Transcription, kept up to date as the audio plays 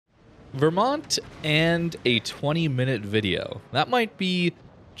Vermont and a 20-minute video. That might be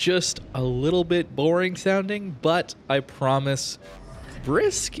just a little bit boring sounding, but I promise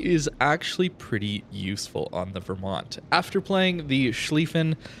Brisk is actually pretty useful on the Vermont. After playing the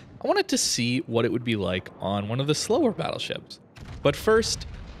Schlieffen, I wanted to see what it would be like on one of the slower battleships. But first,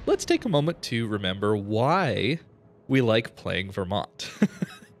 let's take a moment to remember why we like playing Vermont.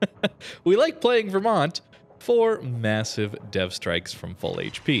 We like playing Vermont for massive dev strikes from full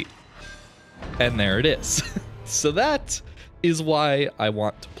HP. And there it is. So that is why I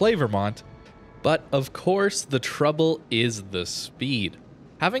want to play Vermont. But of course, the trouble is the speed.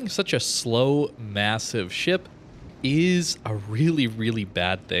 Having such a slow, massive ship is a really, really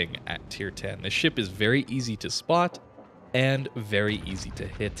bad thing at tier 10. The ship is very easy to spot and very easy to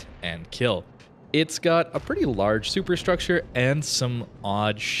hit and kill. It's got a pretty large superstructure and some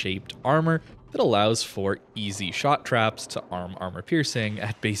odd-shaped armor that allows for easy shot traps to armor piercing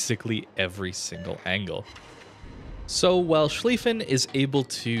at basically every single angle. So while Schlieffen is able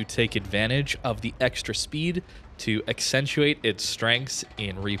to take advantage of the extra speed to accentuate its strengths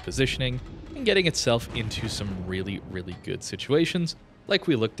in repositioning and getting itself into some really, really good situations, like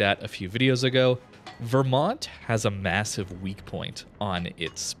we looked at a few videos ago, Vermont has a massive weak point on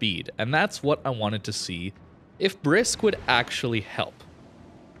its speed, and that's what I wanted to see if Brisk would actually help.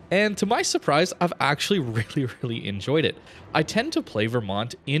 And to my surprise, I've actually really, really enjoyed it. I tend to play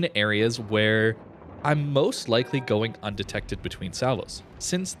Vermont in areas where I'm most likely going undetected between salvos.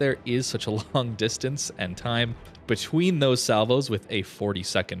 Since there is such a long distance and time between those salvos with a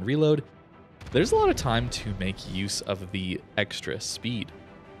 40-second reload, there's a lot of time to make use of the extra speed.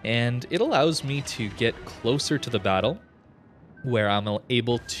 And it allows me to get closer to the battle, where I'm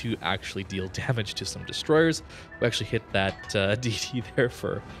able to actually deal damage to some destroyers. We actually hit that DD there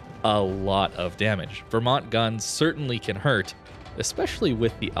for a lot of damage. Vermont guns certainly can hurt, especially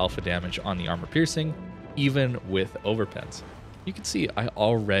with the alpha damage on the armor piercing, even with overpens. You can see I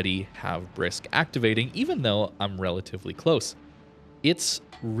already have Brisk activating, even though I'm relatively close. It's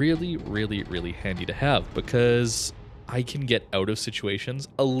really, really, really handy to have because I can get out of situations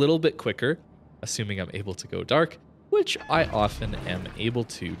a little bit quicker, assuming I'm able to go dark, which I often am able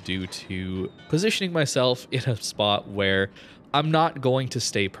to due to positioning myself in a spot where I'm not going to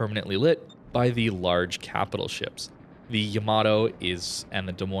stay permanently lit by the large capital ships. The Yamato and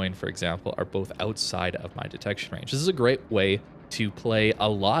the Des Moines, for example, are both outside of my detection range. This is a great way to play a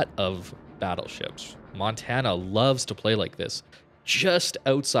lot of battleships. Montana loves to play like this, just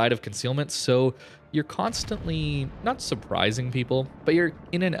outside of concealment, so you're constantly not surprising people, but you're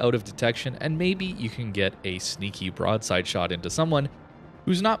in and out of detection, and maybe you can get a sneaky broadside shot into someone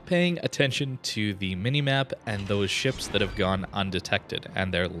who's not paying attention to the minimap and those ships that have gone undetected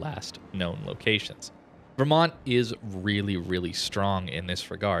and their last known locations. Vermont is really, really strong in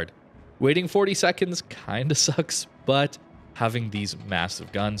this regard. Waiting 40 seconds kinda sucks, but having these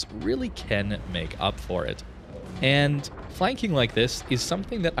massive guns really can make up for it. And flanking like this is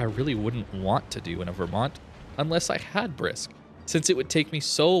something that I really wouldn't want to do in a Vermont unless I had Brisk, since it would take me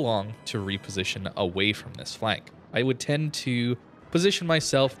so long to reposition away from this flank. I would tend to position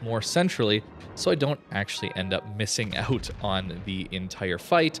myself more centrally so I don't actually end up missing out on the entire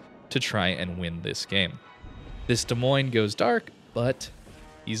fight to try and win this game. This Des Moines goes dark, but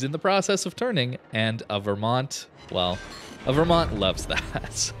he's in the process of turning, and a Vermont, well, a Vermont loves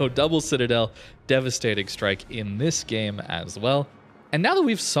that. So double Citadel, devastating strike in this game as well. And now that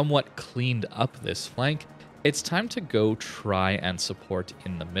we've somewhat cleaned up this flank, it's time to go try and support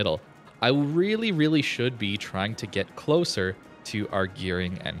in the middle. I really, really should be trying to get closer to our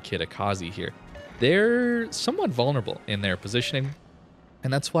Gearing and Kitakazi here. They're somewhat vulnerable in their positioning,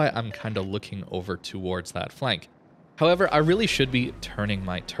 and that's why I'm kind of looking over towards that flank. However, I really should be turning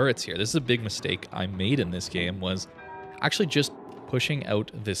my turrets here. This is a big mistake I made in this game, was actually just pushing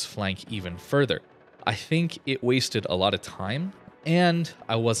out this flank even further. I think it wasted a lot of time, and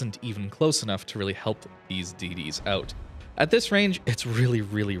I wasn't even close enough to really help these DDs out. At this range, it's really,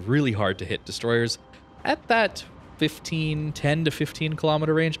 really, really hard to hit destroyers. At that 10 to 15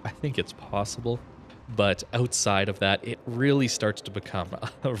 kilometer range, I think it's possible. But outside of that, it really starts to become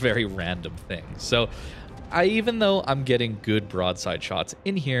a very random thing. So even though I'm getting good broadside shots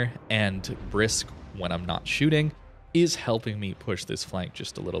in here, and Brisk, when I'm not shooting, is helping me push this flank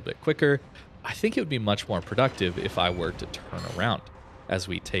just a little bit quicker, I think it would be much more productive if I were to turn around as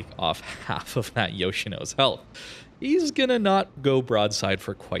we take off half of that Yoshino's health. He's gonna not go broadside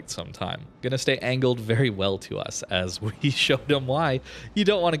for quite some time. Gonna stay angled very well to us, as we showed him why you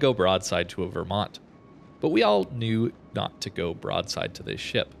don't want to go broadside to a Vermont. But we all knew not to go broadside to this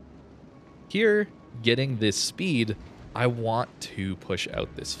ship. Here, getting this speed I want to push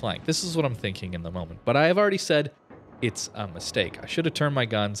out this flank. This is what I'm thinking in the moment. But I have already said it's a mistake. I should have turned my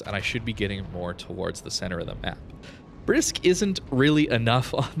guns, and I should be getting more towards the center of the map. Brisk isn't really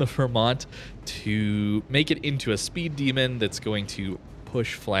enough on the Vermont to make it into a speed demon that's going to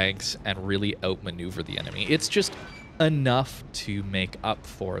push flanks and really outmaneuver the enemy. It's just enough to make up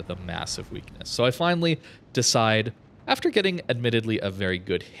for the massive weakness. So I finally decide, after getting admittedly a very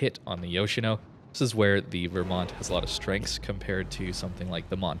good hit on the Yoshino, this is where the Vermont has a lot of strengths compared to something like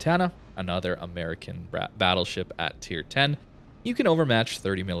the Montana, another American battleship at tier 10. You can overmatch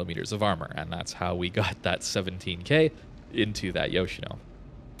 30 millimeters of armor, and that's how we got that 17k into that Yoshino.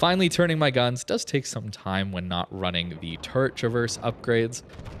 Finally turning my guns does take some time when not running the turret traverse upgrades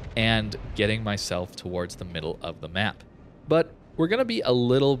and getting myself towards the middle of the map. But we're going to be a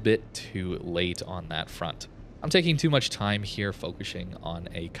little bit too late on that front. I'm taking too much time here focusing on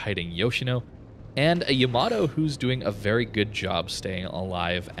a kiting Yoshino and a Yamato who's doing a very good job staying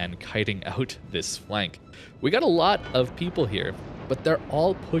alive and kiting out this flank. We got a lot of people here, but they're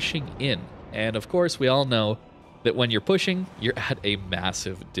all pushing in. And of course, we all know that when you're pushing, you're at a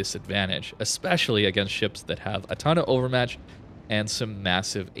massive disadvantage, especially against ships that have a ton of overmatch and some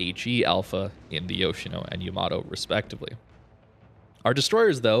massive HE alpha in the Yoshino and Yamato respectively. Our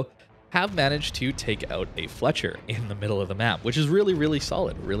destroyers, though, have managed to take out a Fletcher in the middle of the map, which is really, really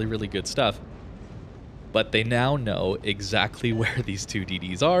solid, really, really good stuff. But they now know exactly where these two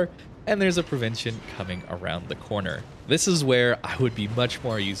DDs are, and there's a prevention coming around the corner. This is where I would be much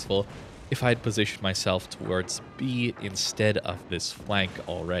more useful if I'd positioned myself towards B instead of this flank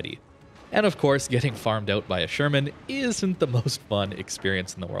already. And of course, getting farmed out by a Sherman isn't the most fun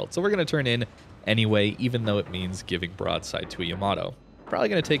experience in the world, so we're going to turn in anyway, even though it means giving broadside to a Yamato. Probably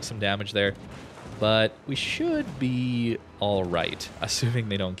going to take some damage there, but we should be all right, assuming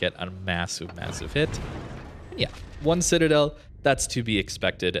they don't get a massive, massive hit. And yeah, one Citadel, that's to be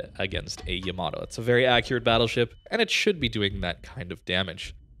expected against a Yamato. It's a very accurate battleship, and it should be doing that kind of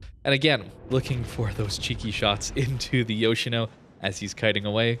damage. And again, looking for those cheeky shots into the Yoshino as he's kiting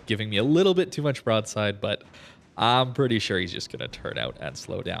away, giving me a little bit too much broadside, but I'm pretty sure he's just going to turn out and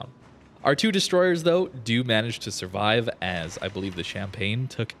slow down. Our two destroyers, though, do manage to survive, as I believe the Champagne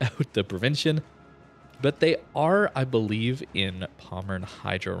took out the prevention, but they are, I believe, in Pommern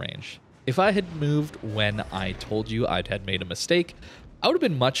Hydro range. If I had moved when I told you I had made a mistake, I would have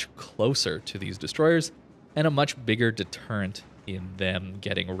been much closer to these destroyers and a much bigger deterrent in them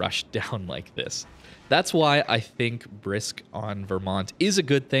getting rushed down like this. That's why I think Brisk on Vermont is a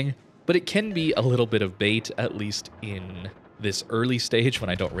good thing, but it can be a little bit of bait, at least in this early stage when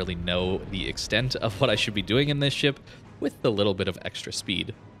I don't really know the extent of what I should be doing in this ship with a little bit of extra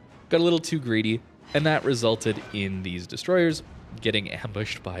speed. Got a little too greedy, and that resulted in these destroyers getting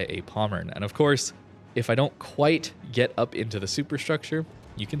ambushed by a Pommern. And of course, if I don't quite get up into the superstructure,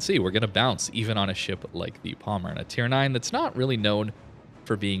 you can see we're going to bounce even on a ship like the Pommern, a tier 9 that's not really known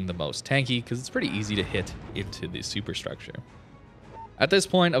for being the most tanky because it's pretty easy to hit into the superstructure. At this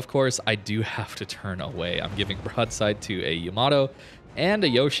point, of course, I do have to turn away. I'm giving broadside to a Yamato and a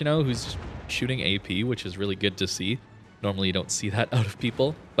Yoshino who's shooting AP, which is really good to see. Normally you don't see that out of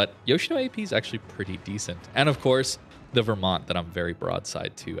people, but Yoshino AP is actually pretty decent. And of course, the Vermont that I'm very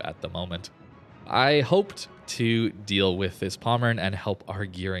broadside to at the moment. I hoped to deal with this Pommern and help our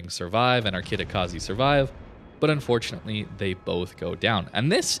Gearing survive and our Kitakaze survive, but unfortunately they both go down.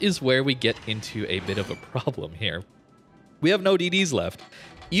 And this is where we get into a bit of a problem here. We have no DDs left.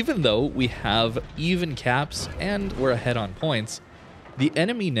 Even though we have even caps and we're ahead on points, the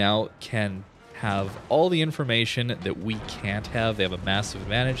enemy now can have all the information that we can't have. They have a massive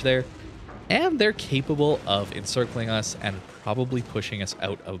advantage there, and they're capable of encircling us and probably pushing us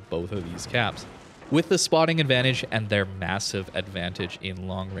out of both of these caps. With the spotting advantage and their massive advantage in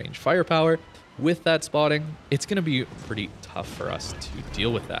long-range firepower, with that spotting, it's going to be pretty tough for us to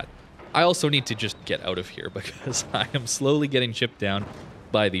deal with that. I also need to just get out of here because I am slowly getting chipped down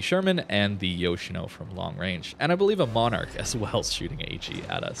by the Sherman and the Yoshino from long range. And I believe a Monarch as well is shooting HE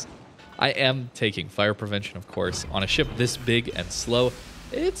at us. I am taking fire prevention, of course. On a ship this big and slow,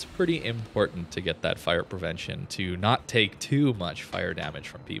 it's pretty important to get that fire prevention to not take too much fire damage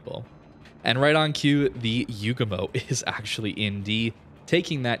from people. And right on cue, the Unicum is actually in D,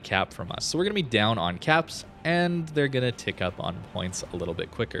 taking that cap from us. So we're going to be down on caps, and they're going to tick up on points a little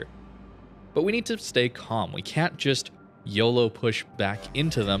bit quicker. But we need to stay calm. We can't just YOLO push back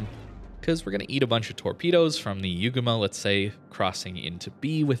into them because we're going to eat a bunch of torpedoes from the Unicum, let's say, crossing into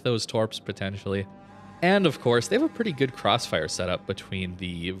B with those torps potentially. And of course, they have a pretty good crossfire setup between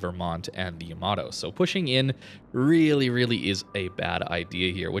the Vermont and the Yamato. So pushing in really, really is a bad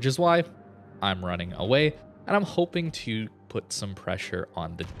idea here, which is why I'm running away. and I'm hoping to put some pressure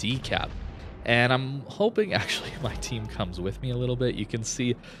on the D cap. And I'm hoping actually my team comes with me a little bit. You can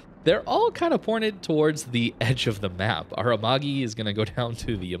see they're all kind of pointed towards the edge of the map. Our Amagi is going to go down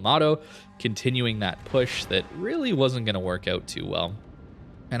to the Yamato, continuing that push that really wasn't going to work out too well.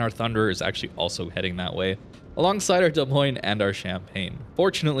 And our Thunderer is actually also heading that way, alongside our Des Moines and our Champagne.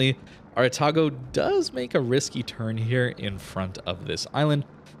 Fortunately, our Atago does make a risky turn here in front of this island,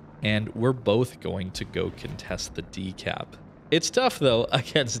 and we're both going to go contest the D cap. It's tough, though,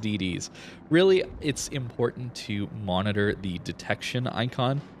 against DDs. Really, it's important to monitor the detection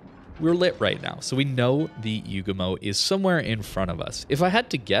icon. We're lit right now, so we know the Ugumo is somewhere in front of us. If I had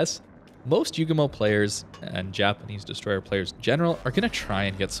to guess, most Ugumo players and Japanese destroyer players in general are going to try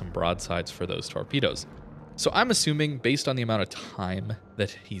and get some broadsides for those torpedoes. So I'm assuming, based on the amount of time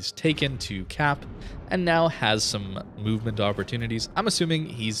that he's taken to cap and now has some movement opportunities, I'm assuming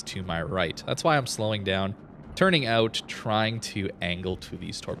he's to my right. That's why I'm slowing down, turning out, trying to angle to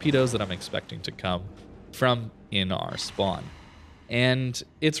these torpedoes that I'm expecting to come from in our spawn. And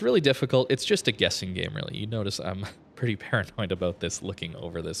it's really difficult. It's just a guessing game, really. You notice I'm pretty paranoid about this looking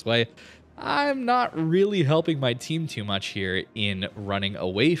over this way. I'm not really helping my team too much here in running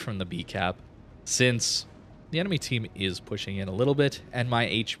away from the B cap, since the enemy team is pushing in a little bit, and my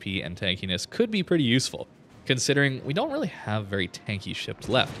HP and tankiness could be pretty useful, considering we don't really have very tanky ships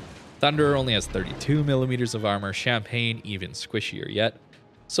left. Thunderer only has 32 millimeters of armor, Champagne even squishier yet.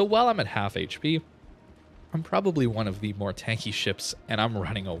 So while I'm at half HP, I'm probably one of the more tanky ships, and I'm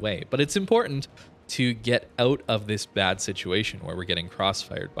running away. But it's important to get out of this bad situation where we're getting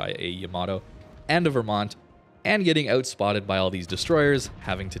crossfired by a Yamato and a Vermont, and getting outspotted by all these destroyers,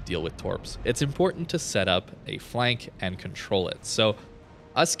 having to deal with torps. It's important to set up a flank and control it. So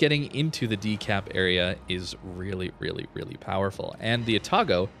us getting into the D cap area is really, really, really powerful. And the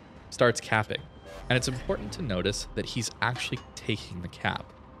Atago starts capping. And it's important to notice that he's actually taking the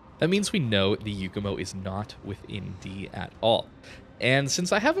cap. That means we know the Ugumo is not within D at all. And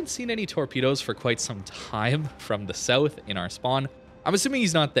since I haven't seen any torpedoes for quite some time from the south in our spawn, I'm assuming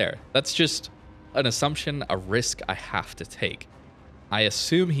he's not there. That's just an assumption, a risk I have to take. I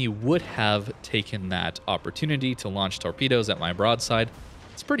assume he would have taken that opportunity to launch torpedoes at my broadside.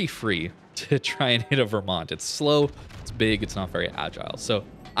 It's pretty free to try and hit a Vermont. It's slow, it's big, it's not very agile. So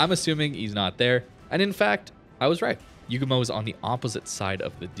I'm assuming he's not there. And in fact, I was right. Ugumo is on the opposite side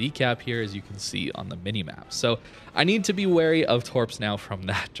of the D cap here, as you can see on the mini-map. So I need to be wary of torps now from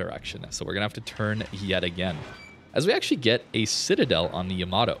that direction. So we're going to have to turn yet again, as we actually get a Citadel on the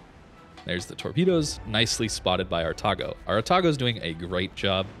Yamato. There's the torpedoes, nicely spotted by our Atago. Our Atago is doing a great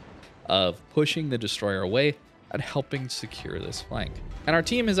job of pushing the destroyer away and helping secure this flank. And our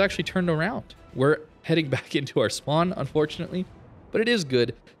team has actually turned around. We're heading back into our spawn, unfortunately, but it is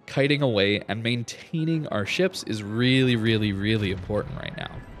good. Kiting away and maintaining our ships is really, really, really important right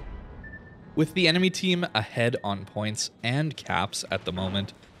now. With the enemy team ahead on points and caps at the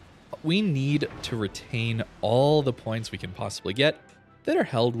moment, we need to retain all the points we can possibly get that are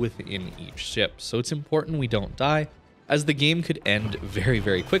held within each ship. So it's important we don't die, as the game could end very,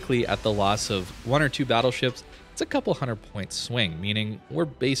 very quickly at the loss of 1 or 2 battleships. It's a couple 100-point swing, meaning we're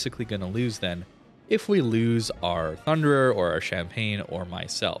basically going to lose then if we lose our Thunderer or our Champagne or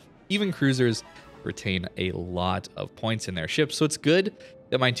myself. Even cruisers retain a lot of points in their ships, so it's good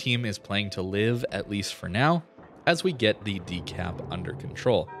that my team is playing to live, at least for now, as we get the D cap under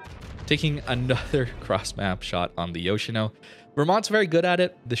control. Taking another cross-map shot on the Yoshino. Vermont's very good at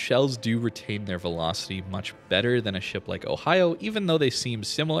it. The shells do retain their velocity much better than a ship like Ohio, even though they seem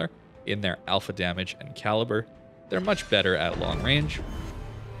similar in their alpha damage and caliber. They're much better at long range.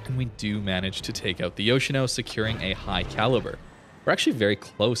 And we do manage to take out the Yoshino, securing a high caliber. We're actually very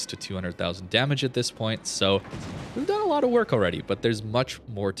close to 200,000 damage at this point, so we've done a lot of work already, but there's much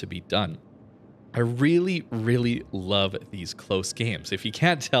more to be done. I really, really love these close games. If you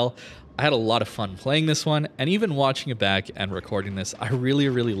can't tell, I had a lot of fun playing this one, and even watching it back and recording this, I really,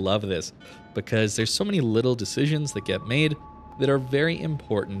 really love this, because there's so many little decisions that get made that are very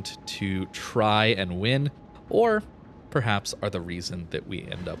important to try and win, or perhaps are the reason that we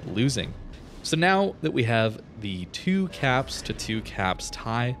end up losing. So now that we have the 2 caps to 2 caps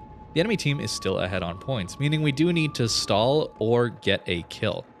tie, the enemy team is still ahead on points, meaning we do need to stall or get a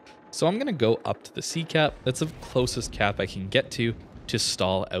kill. So I'm going to go up to the C cap. That's the closest cap I can get to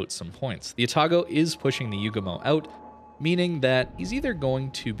stall out some points. The Atago is pushing the Ugumo out, meaning that he's either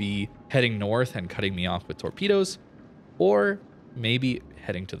going to be heading north and cutting me off with torpedoes, or maybe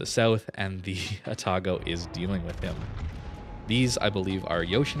heading to the south and the Atago is dealing with him. These, I believe, are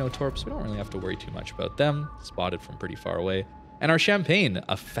Yoshino torps. We don't really have to worry too much about them, spotted from pretty far away. And our Champagne,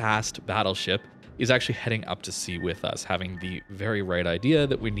 a fast battleship, is actually heading up to sea with us, having the very right idea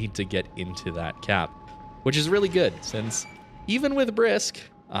that we need to get into that cap, which is really good since even with Brisk,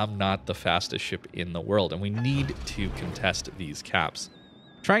 I'm not the fastest ship in the world, and we need to contest these caps.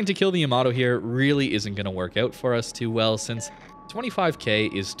 Trying to kill the Yamato here really isn't going to work out for us too well, since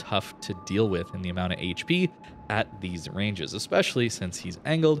 25k is tough to deal with in the amount of HP at these ranges, especially since he's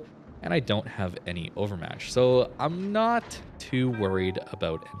angled and I don't have any overmatch. So I'm not too worried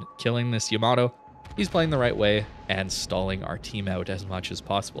about killing this Yamato. He's playing the right way and stalling our team out as much as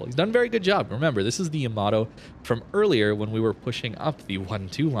possible. He's done a very good job. Remember, this is the Yamato from earlier when we were pushing up the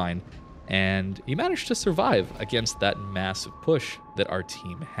 1-2 line, and he managed to survive against that massive push that our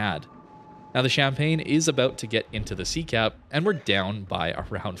team had. Now the Champagne is about to get into the sea cap, and we're down by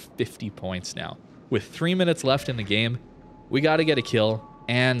around 50 points now. With 3 minutes left in the game, we got to get a kill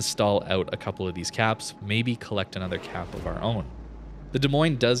and stall out a couple of these caps, maybe collect another cap of our own. The Des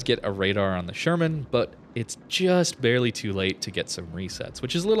Moines does get a radar on the Sherman, but it's just barely too late to get some resets,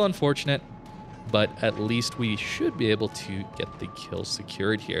 which is a little unfortunate, but at least we should be able to get the kill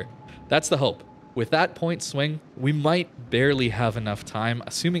secured here. That's the hope. With that point swing, we might barely have enough time,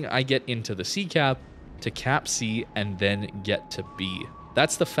 assuming I get into the C cap, to cap C and then get to B.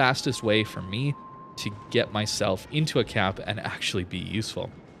 That's the fastest way for me to get myself into a cap and actually be useful.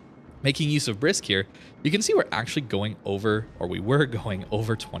 Making use of Brisk here, you can see we're actually going over, or we were going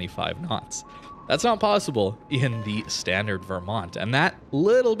over 25 knots. That's not possible in the standard Vermont, and that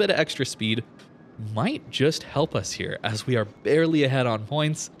little bit of extra speed might just help us here, as we are barely ahead on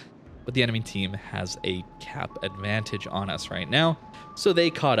points, but the enemy team has a cap advantage on us right now, so they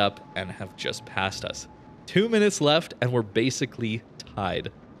caught up and have just passed us. 2 minutes left, and we're basically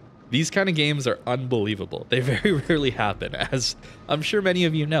tied. These kind of games are unbelievable. They very rarely happen, as I'm sure many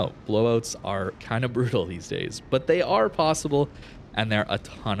of you know. Blowouts are kind of brutal these days, but they are possible, and they're a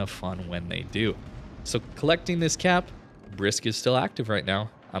ton of fun when they do. So collecting this cap, Brisk is still active right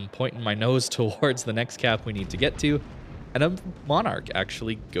now. I'm pointing my nose towards the next cap we need to get to, and a Monarch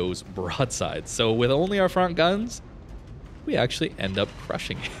actually goes broadside. So with only our front guns, we actually end up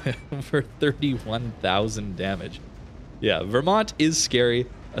crushing it for 31,000 damage. Yeah, Vermont is scary,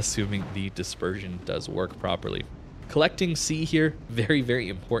 assuming the dispersion does work properly. Collecting C here, very, very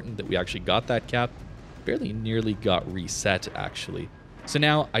important that we actually got that cap. Barely nearly got reset, actually. So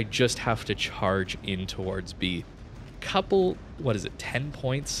now I just have to charge in towards B. Couple, 10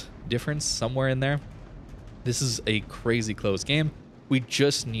 points difference somewhere in there. This is a crazy close game. We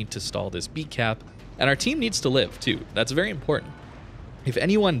just need to stall this B cap, and our team needs to live too. That's very important. If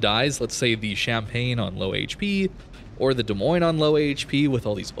anyone dies, let's say the Champagne on low HP, or the Des Moines on low HP with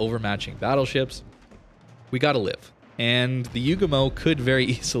all these overmatching battleships, we gotta live. And the Unicum could very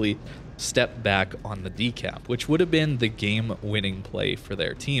easily step back on the D cap, which would have been the game-winning play for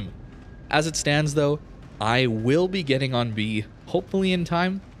their team. As it stands though, I will be getting on B, hopefully in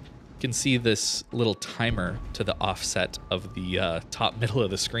time. You can see this little timer to the offset of the top middle of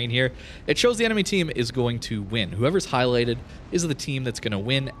the screen here. It shows the enemy team is going to win. Whoever's highlighted is the team that's going to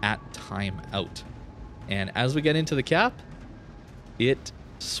win at timeout. And as we get into the cap, it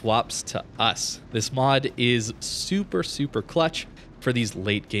swaps to us. This mod is super, super clutch for these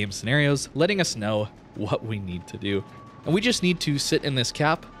late game scenarios, letting us know what we need to do. And we just need to sit in this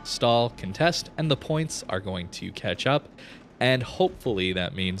cap, stall, contest, and the points are going to catch up. And hopefully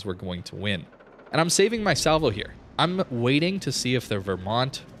that means we're going to win. And I'm saving my salvo here. I'm waiting to see if the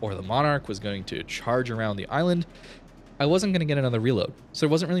Vermont or the Monarch was going to charge around the island. I wasn't going to get another reload, so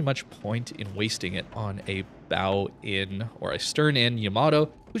there wasn't really much point in wasting it on a bow in or a stern in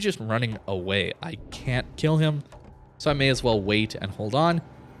Yamato who's just running away. I can't kill him, so I may as well wait and hold on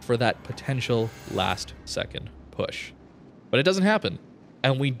for that potential last second push. But it doesn't happen,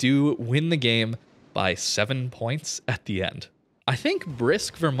 and we do win the game by 7 points at the end. I think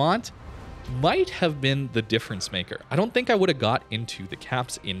Brisk Vermont might have been the difference maker. I don't think I would have got into the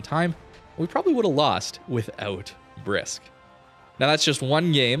caps in time. We probably would have lost without Brisk. Now that's just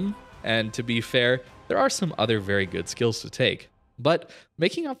one game, and to be fair, there are some other very good skills to take, but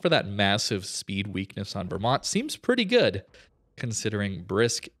making up for that massive speed weakness on Vermont seems pretty good, considering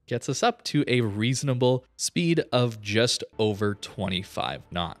Brisk gets us up to a reasonable speed of just over 25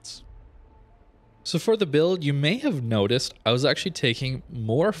 knots. So for the build, you may have noticed I was actually taking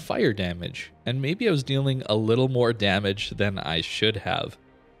more fire damage, and maybe I was dealing a little more damage than I should have.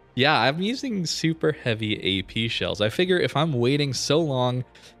 Yeah, I'm using super heavy AP shells. I figure if I'm waiting so long,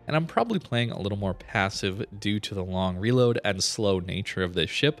 and I'm probably playing a little more passive due to the long reload and slow nature of this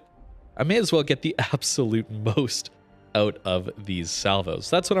ship, I may as well get the absolute most out of these salvos.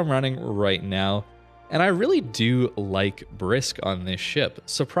 That's what I'm running right now. And I really do like Brisk on this ship.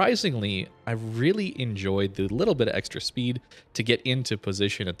 Surprisingly, I really enjoyed the little bit of extra speed to get into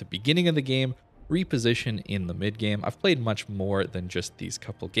position at the beginning of the game, reposition in the mid game. I've played much more than just these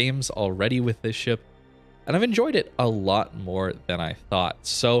couple games already with this ship, and I've enjoyed it a lot more than I thought.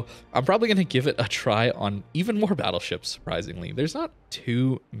 So I'm probably going to give it a try on even more battleships, surprisingly. There's not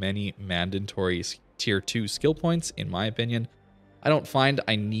too many mandatory tier 2 skill points, in my opinion. I don't find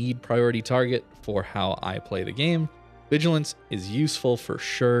I need priority target for how I play the game. Vigilance is useful for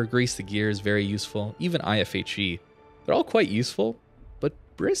sure. Grease the gear is very useful. Even IFHE. They're all quite useful, but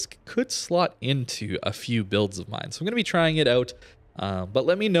Brisk could slot into a few builds of mine. So I'm going to be trying it out. But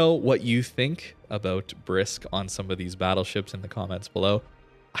let me know what you think about Brisk on some of these battleships in the comments below.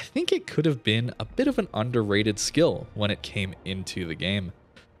 I think it could have been a bit of an underrated skill when it came into the game.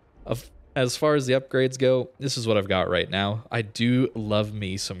 As far as the upgrades go, this is what I've got right now. I do love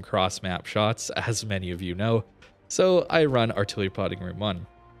me some cross-map shots, as many of you know, so I run Artillery Plotting Room 1.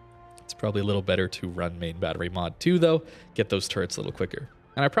 It's probably a little better to run Main Battery Mod 2, though, get those turrets a little quicker.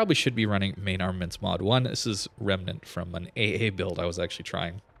 And I probably should be running Main Armaments Mod 1. This is Remnant from an AA build I was actually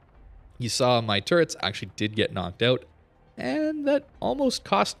trying. You saw my turrets actually did get knocked out, and that almost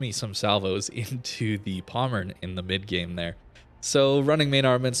cost me some salvos into the Pommern in the mid-game there. So running main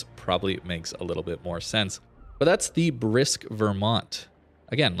armaments probably makes a little bit more sense. But that's the Brisk Vermont.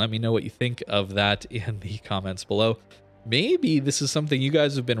 Again, let me know what you think of that in the comments below. Maybe this is something you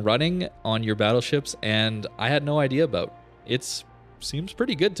guys have been running on your battleships and I had no idea about. It seems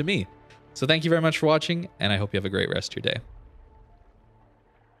pretty good to me. So thank you very much for watching, and I hope you have a great rest of your day.